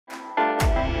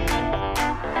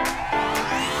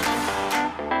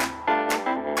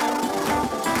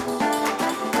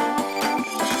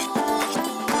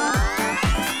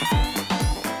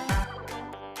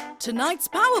night's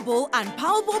Powerball and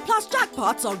Powerball Plus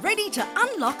jackpots are ready to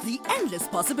unlock the endless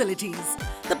possibilities.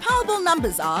 The Powerball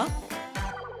numbers are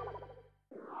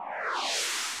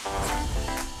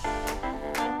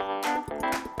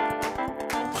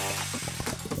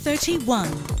 31,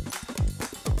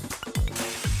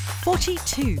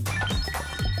 42,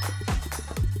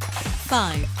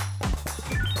 5,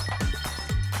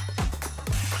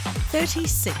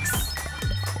 36,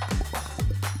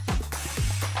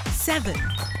 7,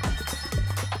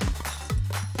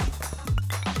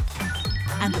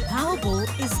 and the Powerball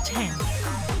is 10.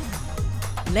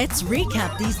 Let's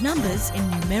recap these numbers in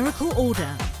numerical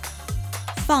order.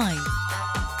 5,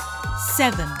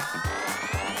 7,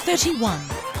 31,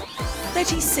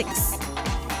 36,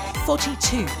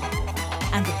 42,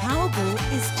 and the Powerball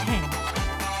is 10.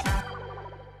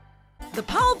 The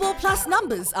Powerball Plus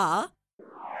numbers are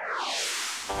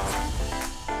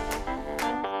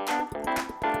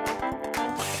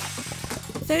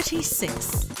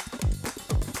 36,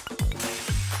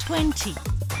 20,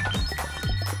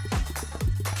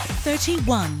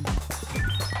 31,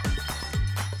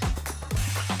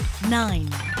 9,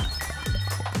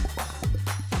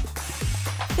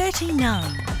 39,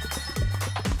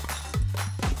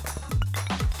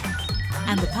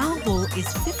 and the Powerball is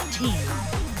 15.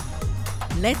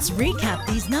 Let's recap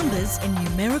these numbers in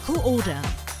numerical order.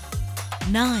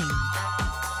 9,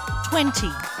 20,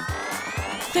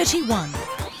 31,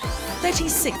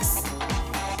 36,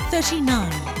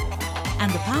 39,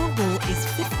 and the Powerball is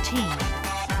 15.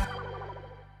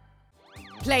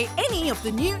 Play any of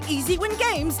the new Easy Win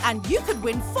games and you could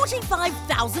win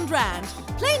 45,000 Rand.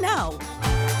 Play now!